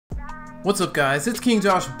What's up guys, it's King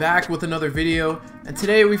Josh back with another video, and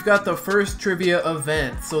today we've got the first trivia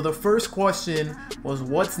event. So the first question was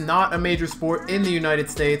what's not a major sport in the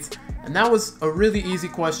United States, and that was a really easy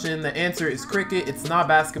question. The answer is cricket, it's not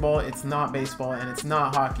basketball, it's not baseball, and it's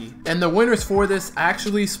not hockey. And the winners for this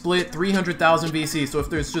actually split 300,000 VC, so if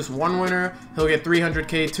there's just one winner, he'll get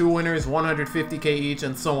 300k, two winners, 150k each,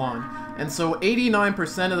 and so on. And so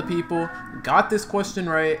 89% of the people got this question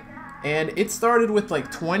right. And it started with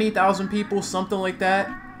like 20,000 people, something like that.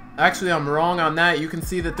 Actually, I'm wrong on that. You can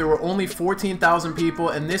see that there were only 14,000 people,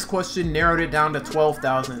 and this question narrowed it down to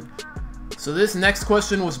 12,000. So this next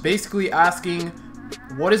question was basically asking,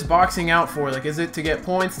 what is boxing out for? Like, is it to get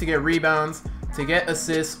points, to get rebounds, to get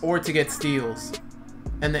assists, or to get steals?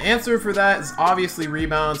 And the answer for that is obviously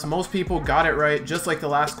rebounds. Most people got it right, just like the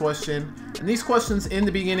last question. And these questions in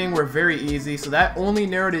the beginning were very easy, so that only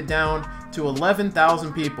narrowed it down to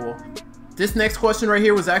 11,000 people. This next question right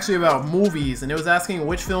here was actually about movies, and it was asking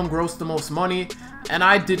which film grossed the most money, and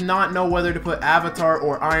I did not know whether to put Avatar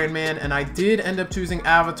or Iron Man, and I did end up choosing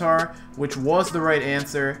Avatar, which was the right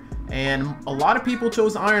answer, and a lot of people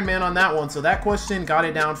chose Iron Man on that one, so that question got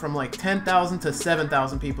it down from like 10,000 to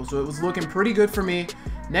 7,000 people, so it was looking pretty good for me.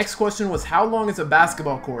 Next question was how long is a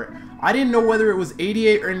basketball court? I didn't know whether it was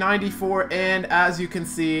 88 or 94, and as you can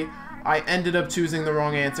see, I ended up choosing the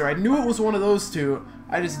wrong answer. I knew it was one of those two,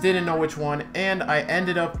 I just didn't know which one, and I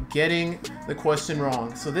ended up getting the question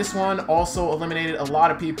wrong. So this one also eliminated a lot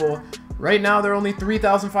of people. Right now there are only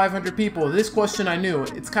 3,500 people. This question I knew.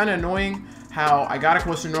 It's kind of annoying how I got a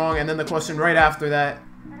question wrong and then the question right after that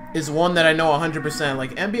is one that I know 100%.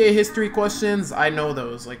 Like NBA history questions, I know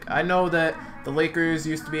those. Like I know that the Lakers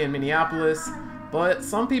used to be in Minneapolis, but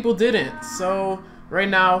some people didn't. So right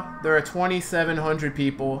now there are 2,700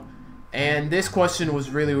 people. And this question was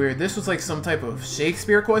really weird. This was like some type of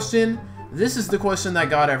Shakespeare question. This is the question that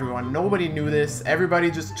got everyone. Nobody knew this.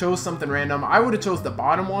 Everybody just chose something random. I would have chose the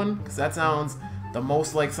bottom one because that sounds the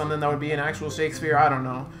most like something that would be in actual Shakespeare. I don't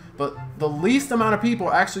know. But the least amount of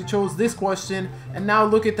people actually chose this question. And now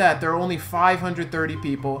look at that. There are only 530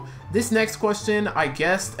 people. This next question I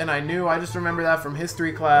guessed and I knew. I just remember that from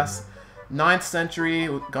history class. 9th century,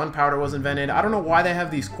 gunpowder was invented. I don't know why they have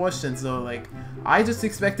these questions though. Like, I just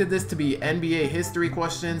expected this to be NBA history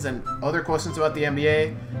questions and other questions about the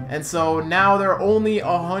NBA. And so now there are only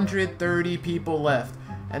 130 people left.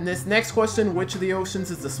 And this next question, which of the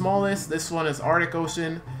oceans is the smallest? This one is Arctic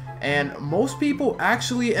Ocean. And most people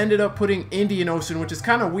actually ended up putting Indian Ocean, which is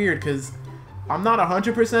kind of weird because I'm not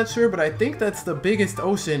 100% sure, but I think that's the biggest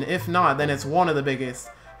ocean. If not, then it's one of the biggest.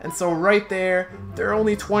 And so right there are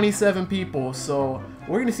only 27 people. So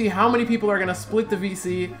we're going to see how many people are going to split the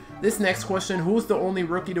VC. This next question, who's the only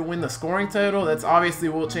rookie to win the scoring title? That's obviously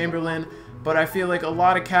Wilt Chamberlain. But I feel like a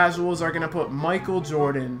lot of casuals are going to put Michael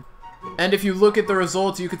Jordan. And if you look at the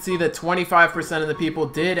results, you can see that 25% of the people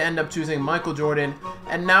did end up choosing Michael Jordan.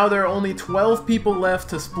 And now there are only 12 people left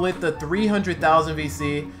to split the 300,000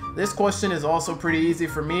 VC. This question is also pretty easy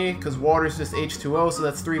for me because water is just H2O, so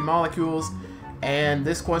that's 3 molecules. And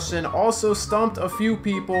this question also stumped a few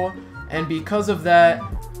people, and because of that,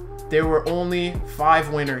 there were only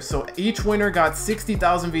 5 winners. So each winner got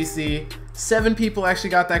 60,000 VC. 7 people actually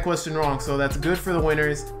got that question wrong, so that's good for the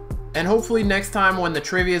winners. And hopefully next time when the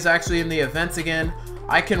trivia is actually in the events again,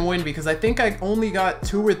 I can win, because I think I only got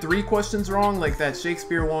 2 or 3 questions wrong, like that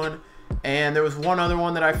Shakespeare one, and there was one other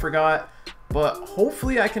one that I forgot. But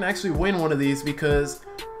hopefully I can actually win one of these, because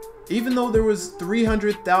even though there was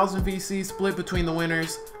 300,000 VC split between the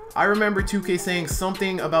winners, I remember 2K saying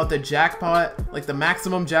something about the jackpot, like the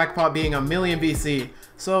maximum jackpot being 1,000,000 VC.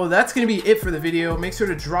 So that's going to be it for the video. Make sure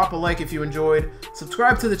to drop a like if you enjoyed,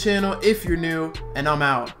 subscribe to the channel if you're new, and I'm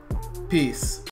out. Peace.